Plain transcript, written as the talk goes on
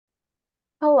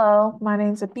Hello, my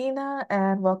name's Abina,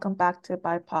 and welcome back to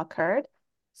BIPOC Heard.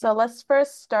 So let's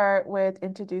first start with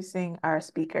introducing our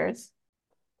speakers.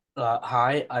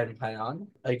 Hi, I'm Hayan.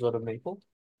 I go to Maple.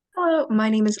 Hello,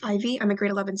 my name is Ivy. I'm a grade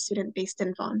 11 student based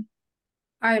in Vaughan.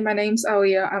 Hi, my name's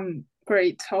Alia. I'm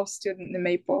grade 12 student in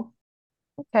Maple.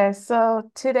 Okay,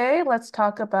 so today let's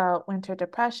talk about winter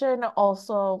depression,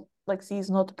 also like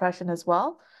seasonal depression as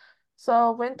well.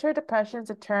 So, winter depression is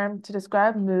a term to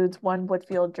describe moods one would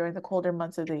feel during the colder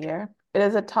months of the year. It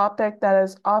is a topic that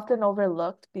is often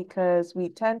overlooked because we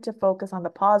tend to focus on the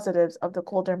positives of the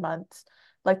colder months,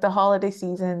 like the holiday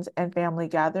seasons and family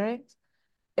gatherings.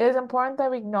 It is important that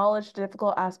we acknowledge the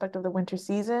difficult aspect of the winter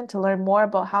season to learn more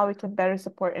about how we can better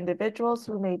support individuals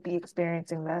who may be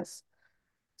experiencing this.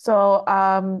 So,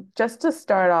 just to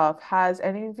start off, has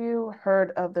any of you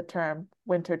heard of the term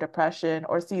winter depression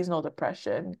or seasonal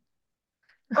depression?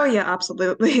 Oh, yeah,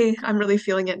 absolutely. I'm really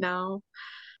feeling it now.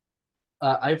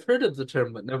 I've heard of the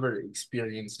term but never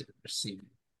experienced it or seen it.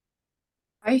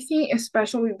 I think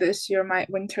especially this year, my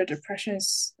winter depression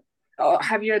is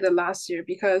heavier than last year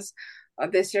because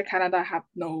this year Canada have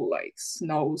no like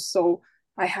snow, so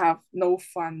I have no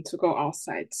fun to go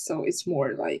outside. So it's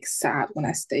more like sad when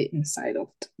I stay inside of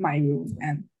my room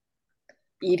and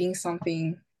eating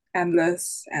something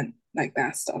endless and like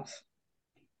that stuff.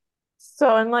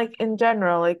 So, and like in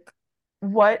general, like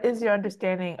what is your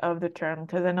understanding of the term?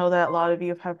 Because I know that a lot of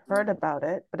you have heard about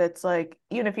it, but it's like,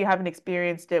 even if you haven't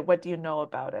experienced it, what do you know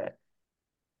about it?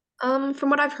 From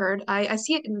what I've heard, I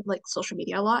see it in like social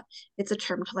media a lot. It's a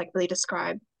term to like really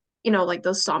describe, like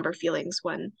those somber feelings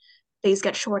when days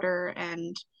get shorter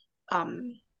and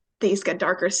um days get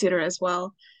darker sooner as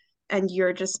well, and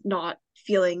you're just not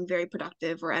feeling very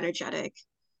productive or energetic.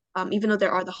 Even though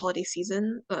there are the holiday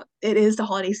season, it is the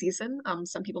holiday season.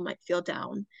 Some people might feel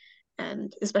down,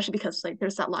 and especially because like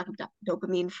there's that lack of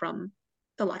dopamine from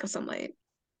the lack of sunlight.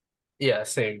 Yeah,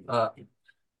 same.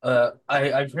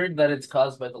 I've heard that it's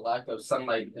caused by the lack of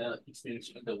sunlight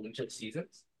experienced in the winter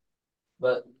seasons,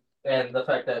 but and the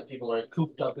fact that people are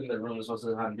cooped up in their rooms most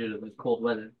of the time due to the cold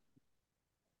weather.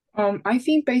 I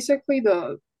think basically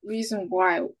the reason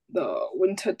why the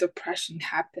winter depression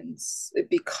happens is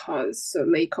because the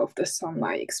lack of the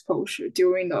sunlight exposure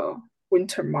during the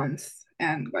winter month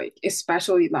and like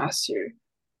especially last year,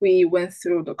 we went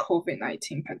through the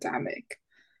COVID-19 pandemic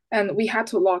and we had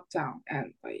to lock down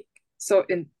and like so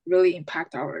it really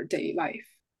impact our daily life.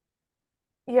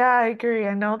 Yeah, I agree.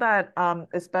 I know that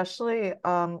especially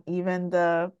even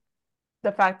the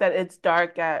fact that it's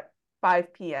dark at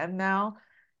 5 p.m. now,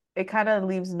 it kind of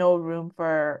leaves no room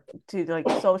for to like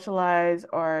socialize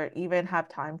or even have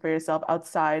time for yourself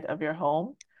outside of your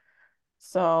home.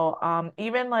 So,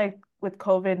 even like with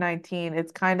COVID-19,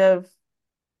 it's kind of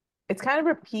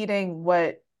repeating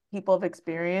what people have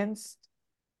experienced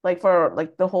like for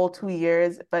like the whole 2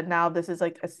 years, but now this is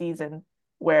like a season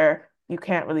where you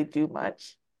can't really do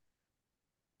much.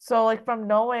 So, like from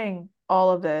knowing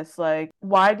all of this, like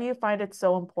why do you find it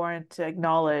so important to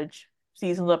acknowledge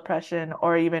seasonal depression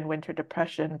or even winter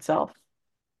depression itself?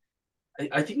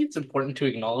 I think it's important to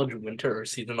acknowledge winter or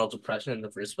seasonal depression in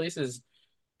the first place is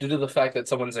due to the fact that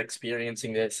someone's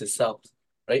experiencing this itself,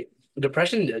 right?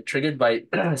 Depression triggered by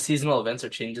seasonal events or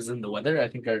changes in the weather, I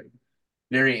think are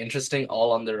very interesting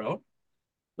all on their own.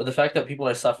 But the fact that people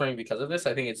are suffering because of this,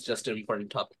 I think it's just an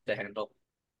important topic to handle.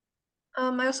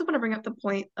 I also want to bring up the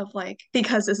point of like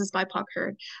because this is BIPOC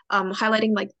heard,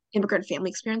 highlighting like immigrant family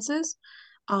experiences.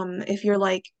 If you're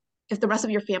like if the rest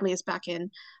of your family is back in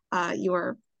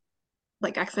your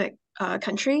like ethnic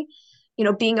country,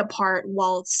 being apart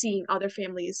while seeing other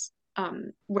families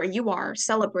where you are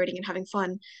celebrating and having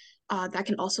fun, that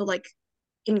can also like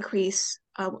increase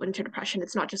winter depression.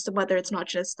 It's not just the weather, it's not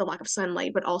just the lack of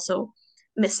sunlight, but also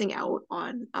missing out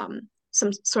on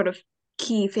some sort of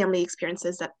key family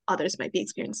experiences that others might be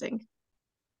experiencing.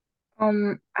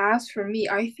 As for me,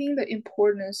 I think the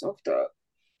importance of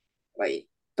like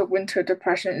the winter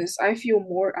depression is I feel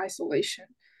more isolation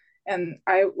and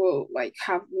I will like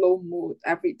have low mood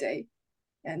every day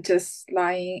and just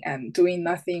lying and doing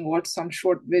nothing, watch some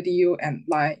short video and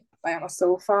lie on a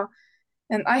sofa.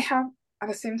 And I have at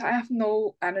the same time I have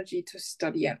no energy to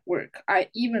study and work. I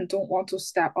even don't want to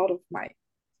step out of my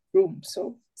room.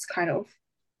 So it's kind of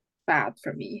bad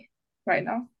for me right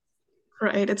now.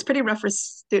 Right. It's pretty rough for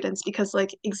students because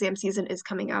like exam season is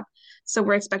coming up. So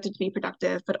we're expected to be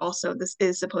productive, but also this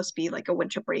is supposed to be like a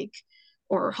winter break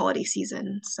or holiday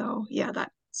season. So yeah,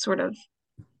 that sort of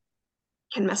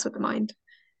can mess with the mind.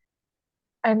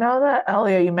 I know that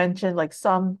earlier you mentioned like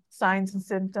some signs and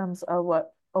symptoms of what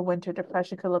a winter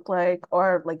depression could look like,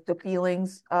 or like the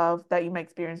feelings of that you might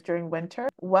experience during winter.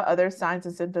 What other signs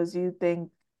and symptoms do you think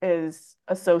is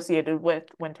associated with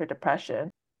winter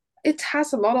depression? It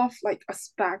has a lot of like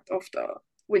aspect of the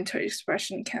winter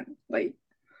expression can like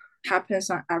happens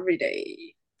on every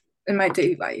day in my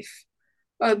daily life.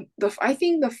 The I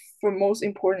think the for most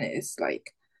important is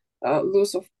like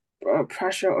loss of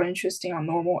pressure or interesting on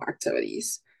normal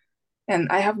activities, and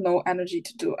I have no energy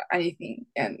to do anything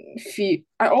and feel.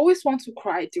 I always want to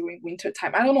cry during winter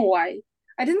time. I don't know why.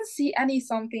 I didn't see any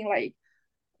something like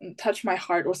touch my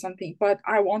heart or something, but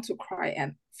I want to cry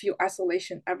and feel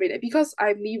isolation every day because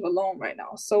I live alone right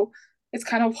now. So it's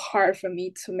kind of hard for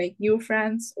me to make new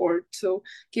friends or to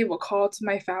give a call to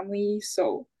my family.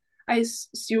 So I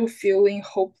still feeling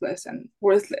hopeless and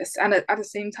worthless. And at the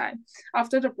same time,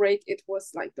 after the break, it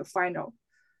was like the final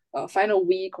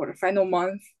week or the final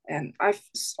month, and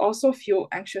also feel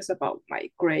anxious about my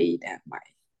grade and my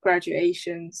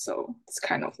graduation. So it's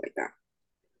kind of like that.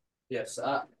 Yes,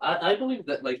 I believe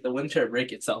that like the winter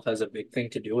break itself has a big thing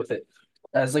to do with it.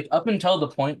 As like up until the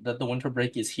point that the winter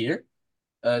break is here,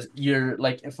 you're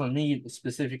like for me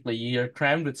specifically, you're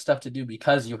crammed with stuff to do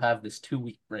because you have this 2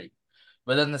 week break.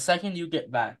 But then the second you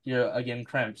get back, you're again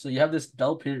cramped. So you have this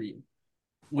dull period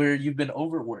where you've been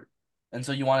overworked, and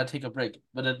so you want to take a break.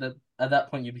 But at that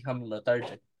point, you become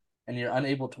lethargic, and you're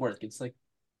unable to work. It's like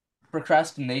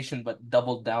procrastination, but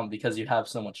doubled down because you have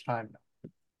so much time now.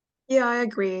 Yeah, I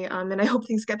agree. And I hope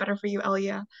things get better for you,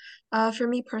 Elia. For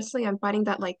me personally, I'm finding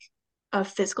that like a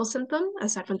physical symptom,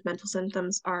 aside from the mental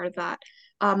symptoms, are that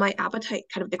my appetite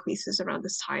kind of decreases around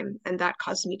this time, and that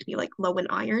causes me to be like low in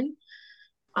iron,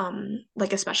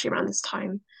 like especially around this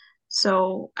time.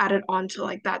 So added on to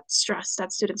like that stress,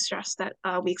 that student stress that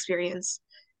we experience,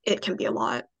 it can be a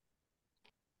lot.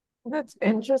 That's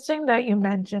interesting that you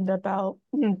mentioned about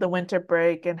the winter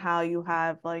break and how you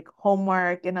have like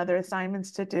homework and other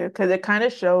assignments to do, because it kind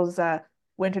of shows that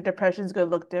winter depression is going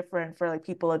to look different for like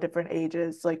people of different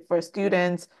ages. Like for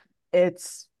students,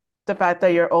 it's the fact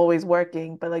that you're always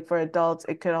working, but like for adults,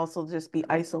 it could also just be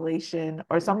isolation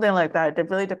or something like that.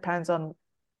 It really depends on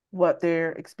what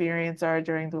their experience are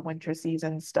during the winter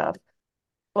season stuff.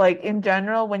 Like in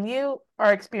general, when you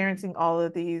are experiencing all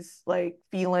of these like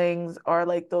feelings or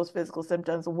like those physical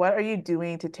symptoms, what are you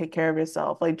doing to take care of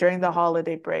yourself? Like during the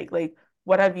holiday break, like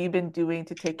what have you been doing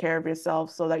to take care of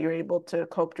yourself so that you're able to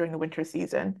cope during the winter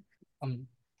season? Um,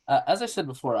 as I said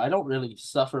before, I don't really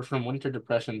suffer from winter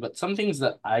depression, but some things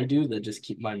that I do that just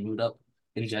keep my mood up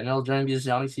in general during these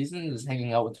Johnny seasons is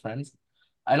hanging out with friends.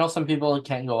 I know some people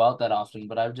can't go out that often,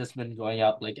 but I've just been going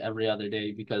out like every other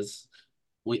day because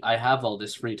I have all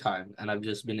this free time and I've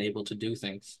just been able to do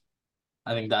things.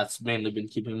 I think that's mainly been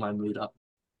keeping my mood up.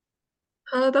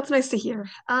 That's nice to hear.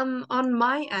 On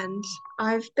my end,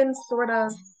 I've been sort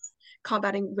of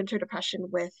combating winter depression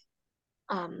with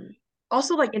um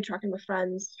also like interacting with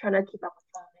friends, trying to keep up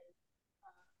with them,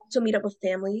 and also meet up with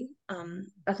family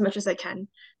as much as I can,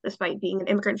 despite being an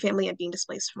immigrant family and being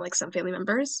displaced from like some family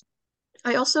members.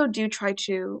 I also do try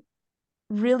to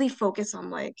really focus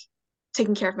on like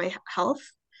taking care of my health,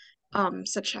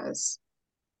 such as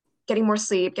getting more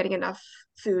sleep, getting enough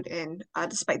food in,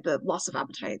 despite the loss of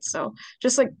appetite. So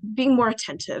just like being more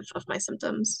attentive of my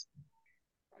symptoms.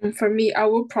 And for me, I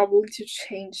will probably to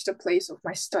change the place of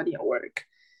my study and work,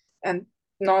 and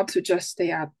not to just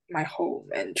stay at my home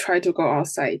and try to go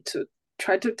outside to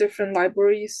try to different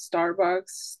libraries,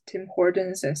 Starbucks, Tim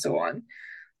Hortons, and so on.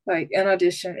 Like in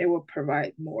addition, it will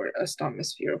provide more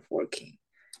atmosphere of working.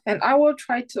 And I will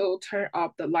try to turn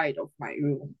up the light of my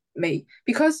room, may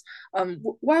because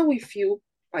why we feel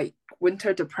like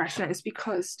winter depression is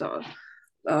because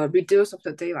the reduce of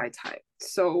the daylight time.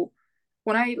 So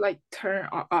when I like turn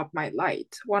up my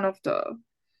light, one of the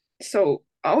so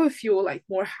I will feel like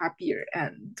more happier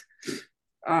and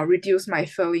reduce my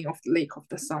feeling of the lack of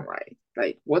the sunlight.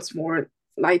 Like what's more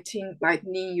lightning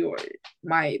your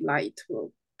my light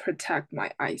will protect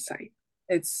my eyesight.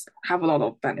 It's have a lot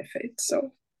of benefits.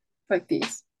 So like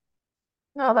this.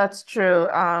 No, that's true.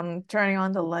 Turning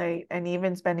on the light and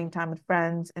even spending time with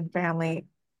friends and family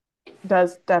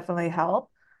does definitely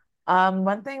help.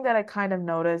 One thing that I kind of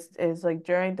noticed is like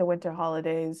during the winter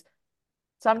holidays,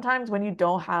 sometimes when you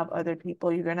don't have other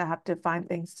people, you're gonna have to find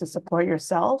things to support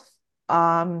yourself,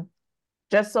 um,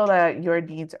 just so that your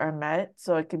needs are met.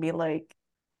 So it could be like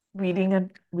reading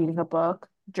a book,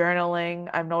 journaling.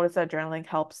 I've noticed that journaling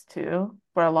helps too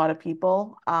for a lot of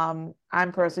people.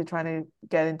 I'm personally trying to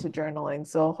get into journaling,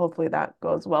 so hopefully that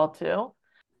goes well too.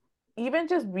 Even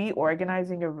just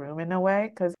reorganizing your room in a way,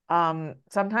 because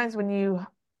sometimes when you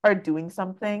are doing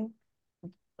something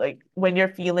like when you're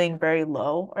feeling very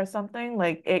low or something,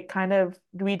 like it kind of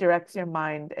redirects your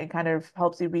mind and kind of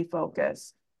helps you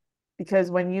refocus.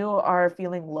 Because when you are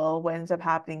feeling low, what ends up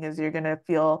happening is you're gonna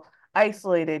feel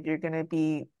isolated. You're gonna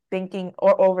be thinking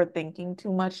or overthinking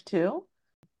too much too.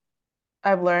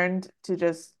 I've learned to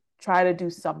just try to do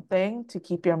something to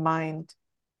keep your mind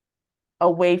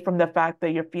away from the fact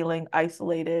that you're feeling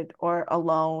isolated or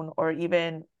alone or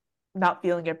even not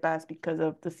feeling your best because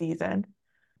of the season.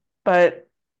 But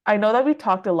I know that we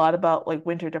talked a lot about like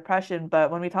winter depression,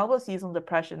 but when we talk about seasonal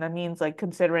depression, that means like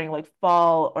considering like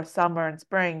fall or summer and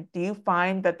spring. Do you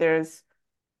find that there's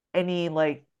any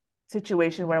like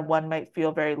situation where one might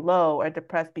feel very low or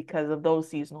depressed because of those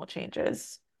seasonal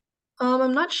changes?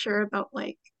 I'm not sure about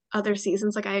like other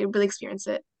seasons. Like I really experience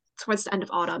it towards the end of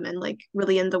autumn and like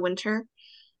really in the winter.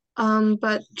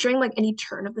 But during like any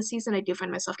turn of the season, I do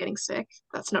find myself getting sick.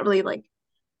 That's not really like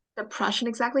depression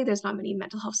exactly. There's not many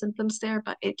mental health symptoms there,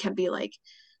 but it can be like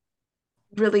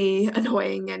really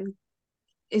annoying and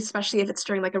especially if it's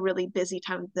during like a really busy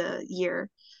time of the year.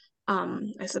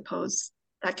 I suppose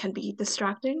that can be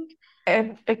distracting.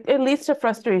 And it leads to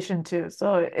frustration too,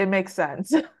 so it makes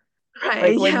sense.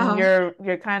 Right, Like when yeah.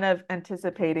 you're kind of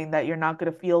anticipating that you're not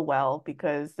going to feel well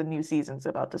because the new season's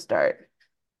about to start.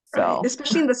 Right. So,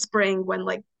 Especially in the spring when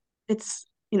like it's,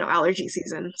 allergy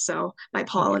season. So my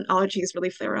pollen allergies really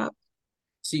flare up.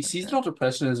 See, for sure. seasonal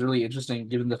depression is really interesting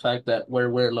given the fact that where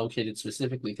we're located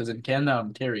specifically, because in Canada,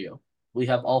 Ontario, we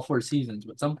have all four seasons,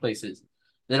 but some places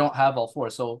they don't have all four.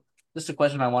 So just a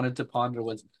question I wanted to ponder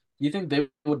was, do you think they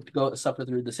would go suffer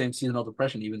through the same seasonal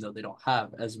depression even though they don't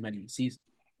have as many seasons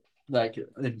like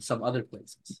in some other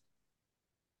places?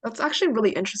 That's actually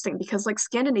really interesting because like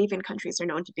Scandinavian countries are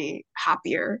known to be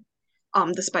happier,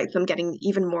 despite them getting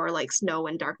even more like snow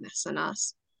and darkness than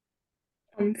us.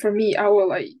 For me, I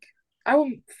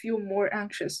will feel more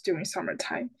anxious during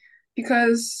summertime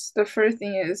because the first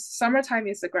thing is summertime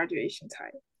is the graduation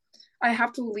time. I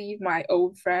have to leave my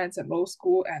old friends at low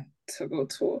school and to go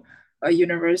to a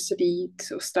university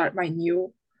to start my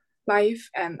new life.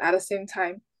 And at the same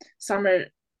time, summer,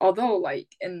 although like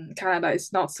in Canada,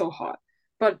 it's not so hot,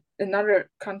 but another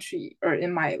country or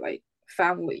in my like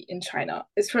family in China,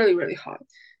 it's really, really hot.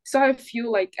 So I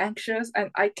feel like anxious and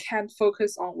I can't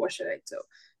focus on what should I do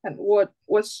and what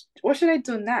should I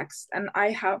do next. And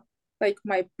I have like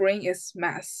my brain is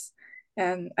mess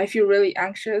and I feel really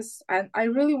anxious and I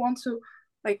really want to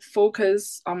like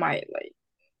focus on my like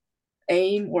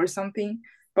aim or something,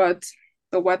 but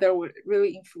the weather would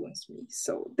really influence me.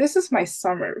 So this is my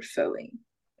summer feeling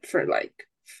for like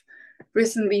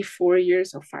recently 4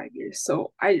 years or 5 years.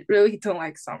 So I really don't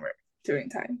like summer during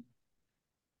time.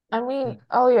 I mean,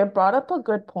 oh yeah, brought up a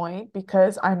good point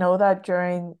because I know that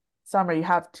during summer you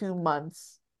have 2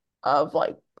 months of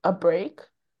like a break.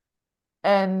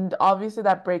 And obviously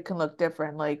that break can look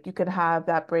different. Like you could have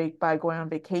that break by going on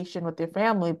vacation with your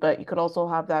family, but you could also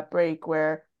have that break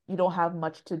where you don't have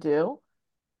much to do,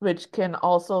 which can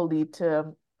also lead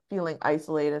to feeling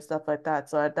isolated and stuff like that.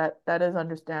 So that is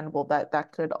understandable that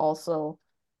that could also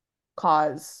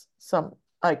cause some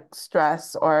like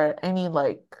stress or any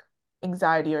like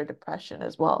anxiety or depression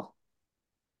as well.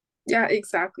 Yeah,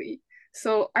 exactly.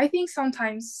 So I think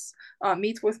sometimes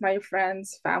meet with my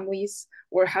friends, families,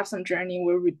 or have some journey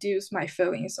will reduce my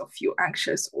feelings of feel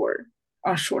anxious or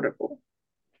unshoreable.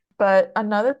 But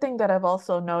another thing that I've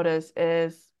also noticed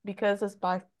is because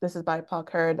this is BIPOC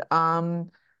herd,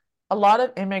 a lot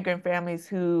of immigrant families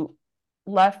who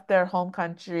left their home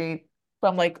country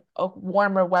from like a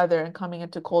warmer weather and coming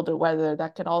into colder weather,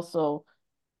 that can also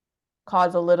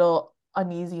cause a little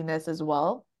uneasiness as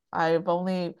well. I've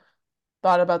only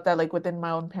thought about that like within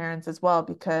my own parents as well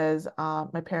because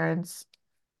my parents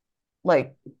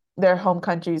like their home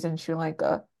countries in Sri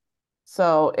Lanka.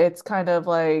 So it's kind of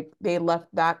like they left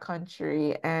that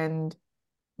country and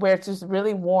where it's just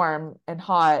really warm and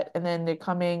hot, and then they're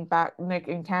coming back like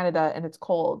in Canada and it's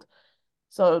cold.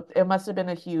 So it must have been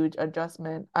a huge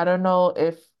adjustment. I don't know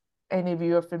if any of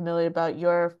you are familiar about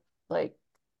your like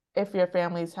if your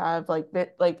families have like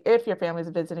if your families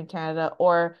visiting Canada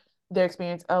or their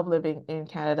experience of living in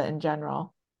Canada in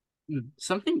general.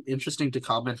 Something interesting to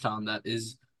comment on that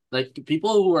is like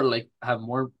people who are like have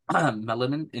more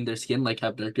melanin in their skin, like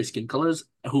have darker skin colors,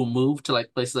 who move to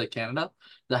like places like Canada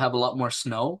that have a lot more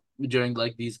snow during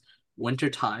like these winter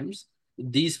times.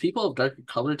 These people of darker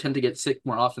color tend to get sick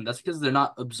more often. That's because they're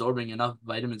not absorbing enough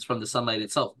vitamins from the sunlight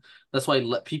itself. That's why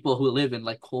people who live in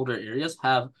like colder areas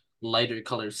have lighter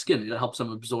colored skin. It helps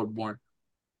them absorb more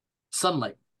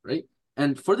sunlight, right?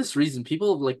 And for this reason,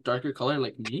 people of like darker color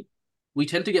like me, we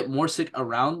tend to get more sick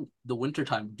around the winter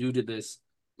time due to this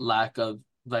lack of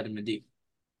vitamin D.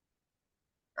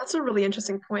 That's a really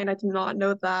interesting point. I did not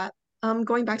know that.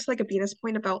 Going back to like Abina's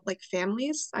point about like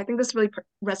families, I think this really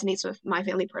resonates with my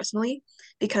family personally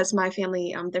because my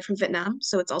family, they're from Vietnam,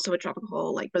 so it's also a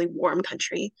tropical, like really warm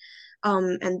country.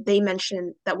 And they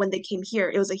mentioned that when they came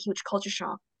here, it was a huge culture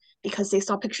shock because they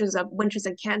saw pictures of winters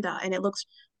in Canada and it looks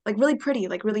like really pretty,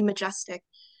 like really majestic.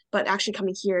 But actually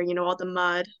coming here, all the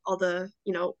mud, all the,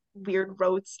 weird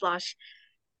roads slash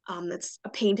it's a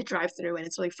pain to drive through and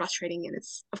it's really frustrating and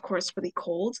it's of course really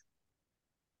cold.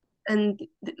 And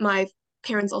my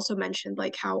parents also mentioned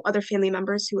like how other family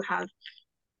members who have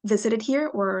visited here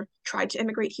or tried to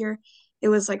immigrate here, it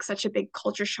was like such a big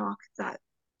culture shock that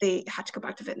they had to go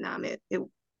back to Vietnam. It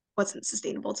wasn't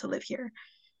sustainable to live here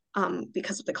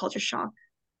because of the culture shock.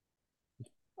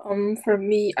 For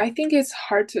me, I think it's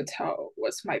hard to tell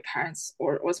what's my parents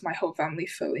or what's my whole family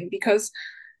feeling because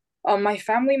my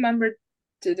family member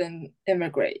didn't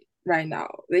immigrate right now.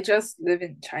 They just live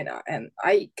in China and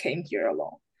I came here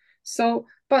alone. So,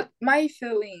 but my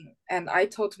feeling, and I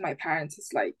told to my parents, is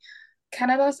like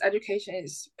Canada's education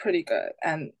is pretty good.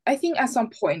 And I think at some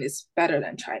point it's better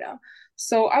than China.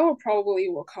 So I will probably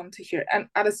will come to here. And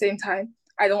at the same time,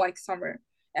 I don't like summer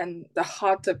and the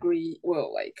hot degree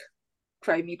will like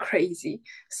drive me crazy.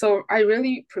 So I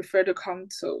really prefer to come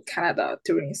to Canada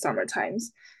during summer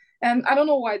times. And I don't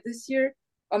know why this year,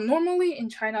 normally in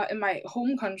China, in my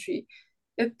home country,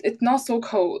 it's not so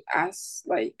cold as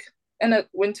like in the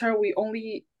winter we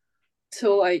only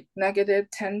till like negative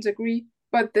 10 degree.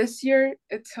 But this year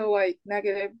it's till like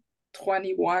negative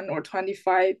 21 or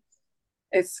 25.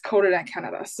 It's colder than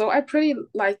Canada. So I pretty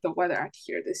like the weather out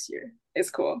here this year. It's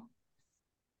cool.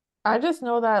 I just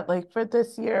know that like for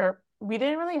this year, we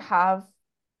didn't really have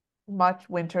much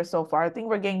winter so far. I think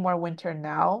we're getting more winter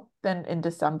now than in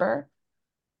December.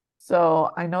 So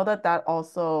I know that that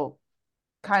also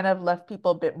kind of left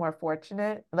people a bit more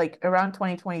fortunate, like around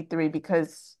 2023,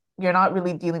 because you're not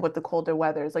really dealing with the colder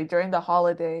weathers. Like during the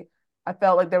holiday, I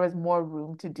felt like there was more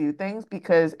room to do things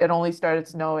because it only started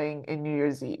snowing in New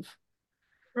Year's Eve.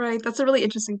 Right, that's a really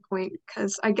interesting point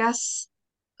because I guess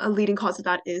a leading cause of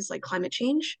that is like climate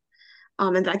change,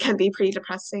 and that can be pretty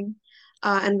depressing.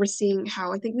 And we're seeing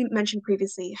how I think we mentioned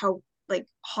previously how like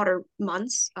hotter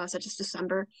months, such as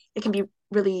December, it can be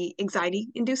really anxiety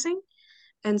inducing.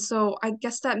 And so I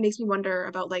guess that makes me wonder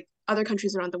about like other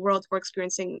countries around the world who are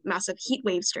experiencing massive heat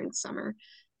waves during the summer,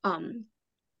 um,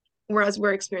 whereas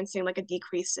we're experiencing like a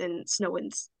decrease in snow in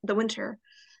the winter.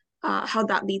 How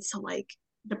that leads to like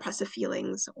depressive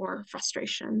feelings or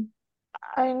frustration.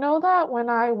 I know that when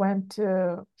I went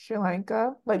to Sri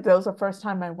Lanka, like that was the first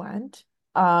time I went.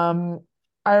 Um,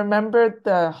 I remember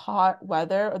the hot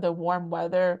weather or the warm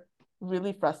weather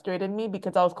really frustrated me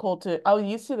because I was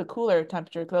used to the cooler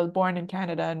temperature because I was born in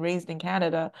Canada and raised in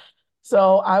Canada.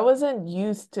 So I wasn't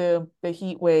used to the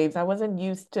heat waves. I wasn't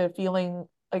used to feeling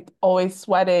like always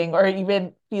sweating or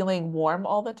even feeling warm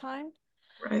all the time.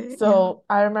 Right. Yeah. So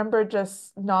I remember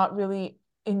just not really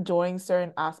enjoying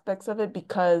certain aspects of it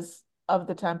because of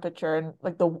the temperature and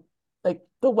like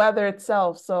the weather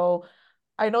itself. So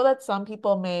I know that some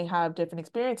people may have different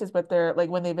experiences with their like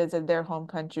when they visit their home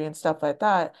country and stuff like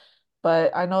that.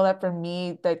 But I know that for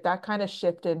me, like that kind of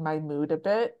shifted my mood a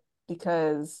bit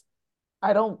because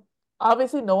I don't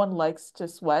obviously no one likes to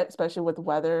sweat, especially with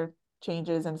weather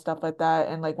changes and stuff like that,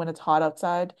 and like when it's hot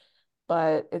outside.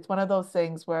 But it's one of those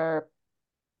things where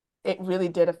it really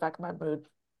did affect my mood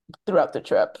throughout the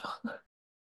trip.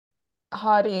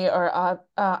 Hadi or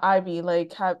Ivy,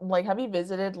 have you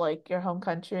visited like your home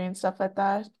country and stuff like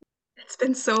that? It's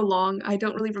been so long. I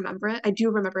don't really remember it. I do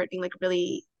remember it being like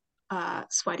really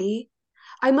sweaty.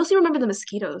 I mostly remember the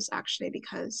mosquitoes actually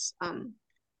because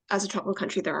as a tropical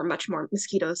country there are much more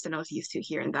mosquitoes than I was used to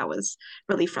here and that was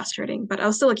really frustrating. But I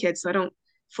was still a kid, so I don't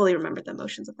fully remember the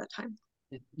emotions of that time.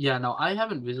 Yeah, no, I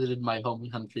haven't visited my home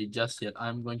country just yet.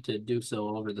 I'm going to do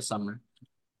so over the summer.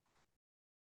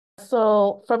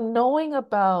 So, from knowing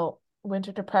about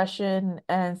winter depression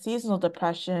and seasonal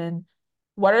depression,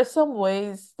 what are some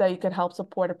ways that you could help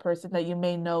support a person that you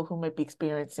may know who might be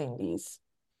experiencing these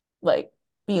like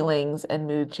feelings and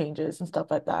mood changes and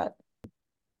stuff like that?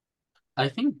 I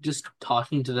think just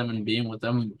talking to them and being with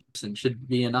them should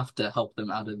be enough to help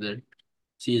them out of their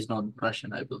seasonal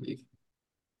depression, I believe.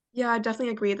 Yeah, I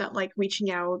definitely agree that like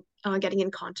reaching out, getting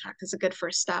in contact is a good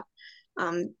first step,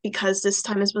 because this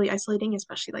time is really isolating,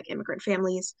 especially like immigrant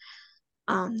families.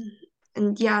 Um,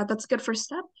 and yeah, that's a good first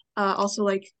step. Also,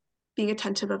 like being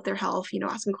attentive of their health,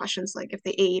 asking questions like if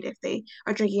they ate, if they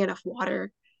are drinking enough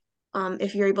water,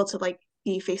 if you're able to like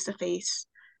be face to face,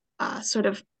 sort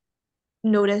of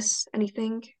notice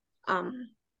anything. Um,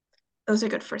 those are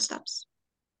good first steps.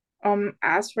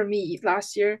 As for me,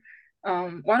 last year,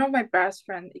 one of my best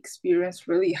friend experienced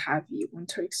really heavy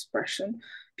winter expression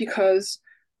because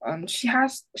she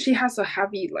has a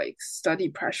heavy like study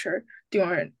pressure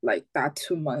during like that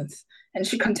 2 months, and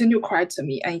she continued to cry to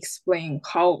me and explain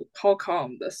how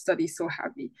come the study so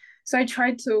heavy. So I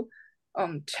tried to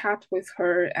chat with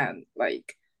her and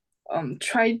like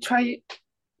try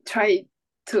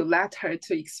to let her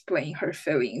to explain her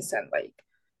feelings and like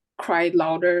cry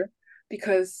louder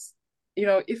because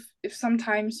if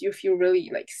sometimes you feel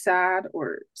really like sad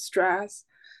or stressed,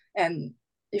 and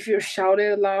if you shout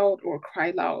it loud or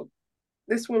cry loud,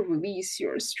 this will release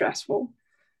your stressful.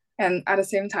 And at the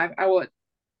same time I would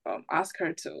ask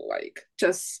her to like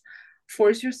just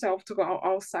force yourself to go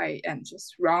outside and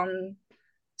just run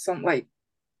some like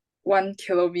 1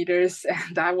 kilometers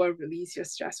and that will release your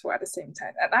stressful at the same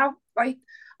time. And I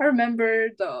remember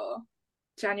the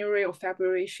January or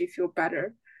February she feel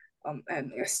better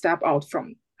and step out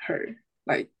from her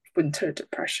like winter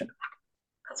depression.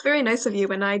 That's very nice of you,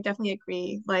 and I definitely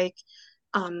agree. Like,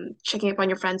 checking up on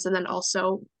your friends and then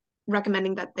also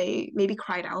recommending that they maybe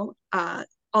cry it out.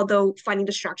 Although finding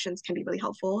distractions can be really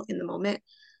helpful in the moment,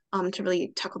 to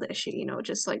really tackle the issue,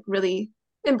 just like really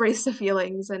embrace the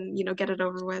feelings and, get it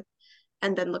over with,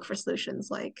 and then look for solutions.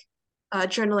 Like,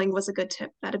 journaling was a good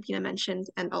tip that Abina mentioned,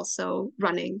 and also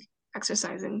running,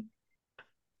 exercising.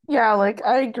 Yeah, like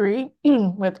I agree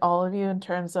with all of you in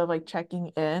terms of like checking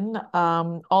in.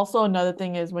 Also another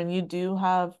thing is when you do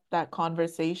have that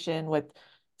conversation with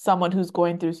someone who's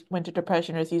going through winter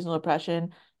depression or seasonal depression,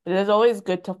 it is always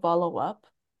good to follow up,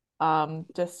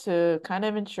 just to kind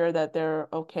of ensure that they're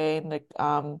okay. And like,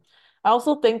 I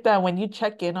also think that when you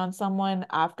check in on someone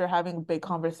after having a big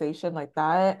conversation like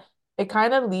that, it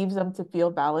kind of leaves them to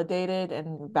feel validated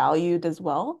and valued as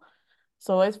well.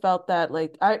 So I always felt that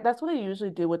like I that's what I usually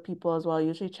do with people as well. I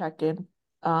usually check in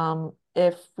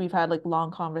if we've had like long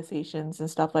conversations and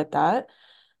stuff like that.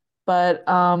 But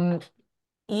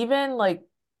even like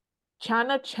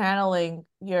channeling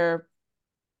your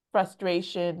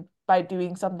frustration by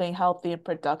doing something healthy and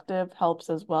productive helps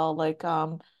as well. Like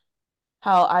how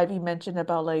Ivy mentioned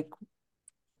about like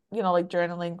like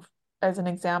journaling as an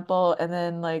example, and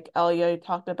then like Elia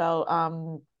talked about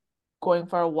going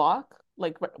for a walk,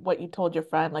 like what you told your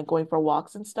friend, like going for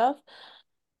walks and stuff.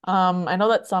 I know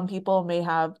that some people may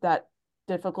have that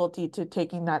difficulty to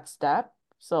taking that step.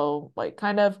 So like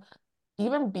kind of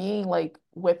even being like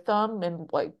with them and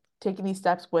like taking these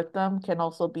steps with them can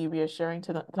also be reassuring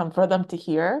to them for them to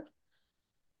hear.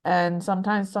 And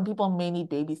sometimes some people may need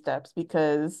baby steps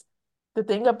because the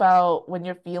thing about when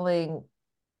you're feeling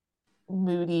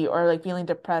moody or like feeling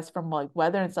depressed from like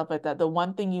weather and stuff like that, the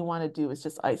one thing you want to do is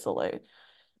just isolate.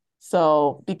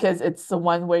 So, because it's the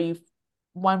one where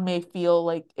one may feel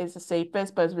like is the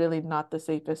safest, but it's really not the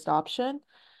safest option.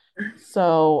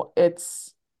 So,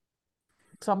 it's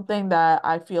something that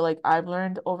I feel like I've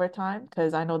learned over time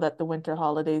because I know that the winter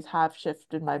holidays have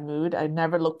shifted my mood. I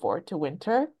never look forward to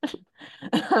winter.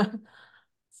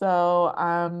 So,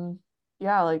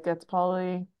 yeah, like that's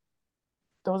probably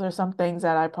those are some things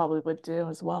that I probably would do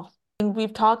as well. And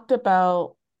we've talked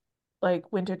about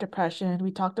like winter depression. We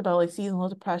talked about like seasonal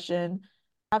depression.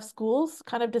 Have schools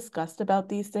kind of discussed about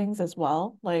these things as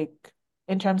well, like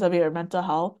in terms of your mental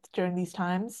health during these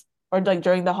times or like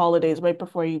during the holidays right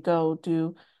before you go?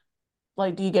 Do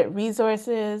you get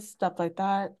resources, stuff like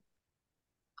that?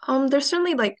 There's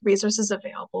certainly like resources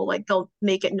available. Like they'll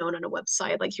make it known on a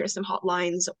website, like here's some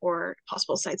hotlines or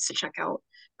possible sites to check out.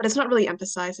 But it's not really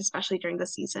emphasized, especially during the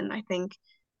season. I think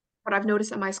what I've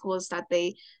noticed at my school is that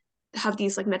they have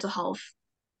these like mental health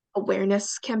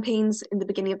awareness campaigns in the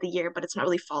beginning of the year, but it's not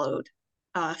really followed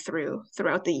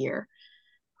throughout the year.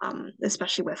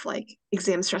 Especially with like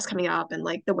exam stress coming up and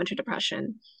like the winter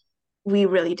depression. We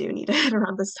really do need it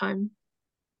around this time.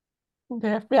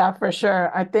 Yeah, yeah, for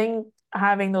sure. I think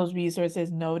having those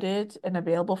resources noted and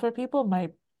available for people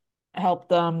might help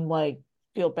them like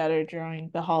feel better during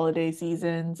the holiday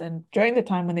seasons and during the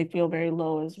time when they feel very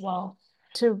low as well.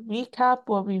 To recap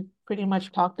what we pretty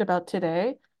much talked about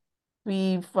today,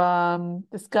 we've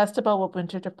discussed about what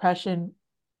winter depression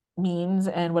means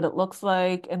and what it looks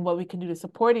like and what we can do to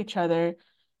support each other.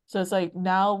 So it's like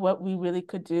now what we really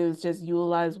could do is just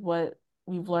utilize what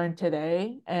we've learned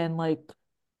today and like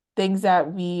things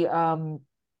that we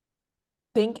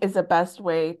think is the best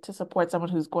way to support someone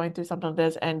who's going through something like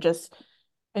this and just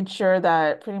ensure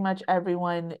that pretty much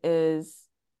everyone is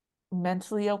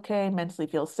mentally okay, mentally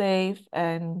feel safe,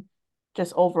 and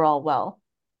just overall well.